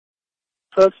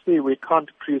Firstly, we can't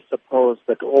presuppose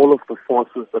that all of the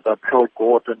forces that are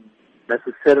pro-Gordhan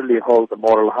necessarily hold the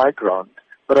moral high ground.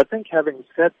 But I think having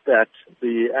said that,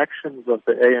 the actions of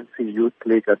the ANC Youth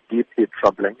League are deeply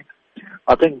troubling.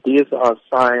 I think these are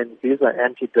signs, these are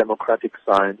anti-democratic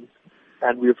signs,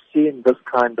 and we've seen this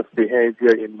kind of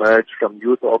behavior emerge from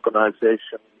youth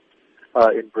organizations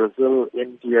in Brazil,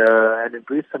 India, and in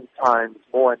recent times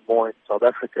more and more in South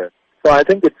Africa. So I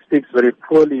think it speaks very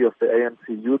poorly of the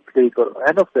ANC Youth League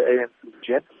and of the ANC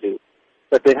generally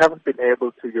that they haven't been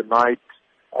able to unite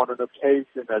on an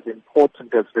occasion as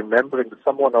important as remembering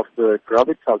someone of the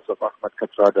gravitas of Ahmed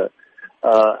Kathrada.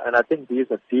 And I think these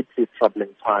are deeply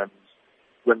troubling times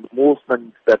when the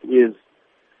movement that is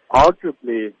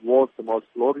arguably was the most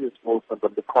glorious movement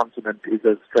on the continent is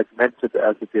as fragmented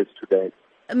as it is today.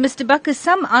 Mr. Buccus,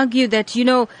 some argue that,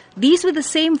 these were the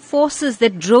same forces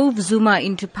that drove Zuma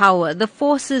into power, the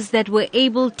forces that were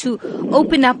able to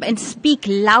open up and speak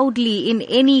loudly in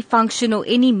any function or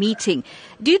any meeting.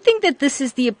 Do you think that this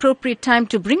is the appropriate time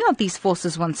to bring out these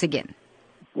forces once again?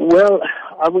 Well,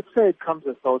 I would say it comes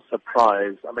as no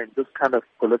surprise. I mean, this kind of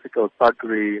political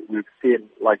thuggery we've seen,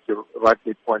 like you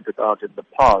rightly pointed out, in the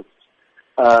past.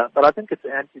 But I think it's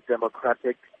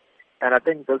anti-democratic. And I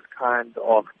think this kind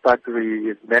of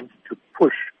thuggery is meant to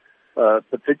push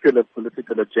particular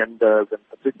political agendas and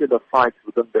particular fights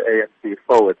within the ANC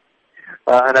forward.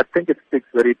 And I think it speaks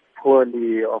very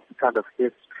poorly of the kind of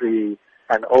history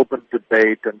and open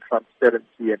debate and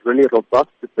transparency and really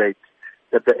robust debate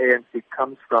that the ANC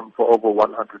comes from for over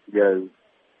 100 years.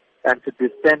 And to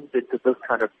descend into this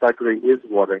kind of thuggery is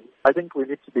worrying. I think we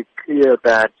need to be clear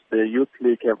that the Youth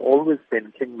League have always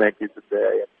been kingmakers in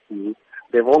the ANC.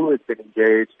 They've always been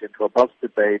engaged in robust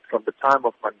debate from the time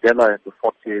of Mandela in the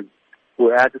 40s,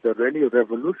 who added a really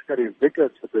revolutionary vigor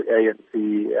to the ANC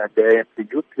and the ANC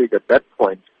Youth League at that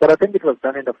point. But I think it was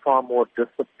done in a far more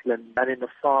disciplined and in a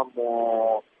far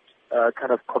more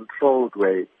kind of controlled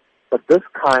way. But this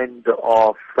kind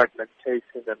of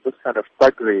fragmentation and this kind of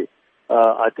thuggery,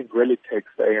 I think really takes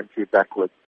the ANC backwards.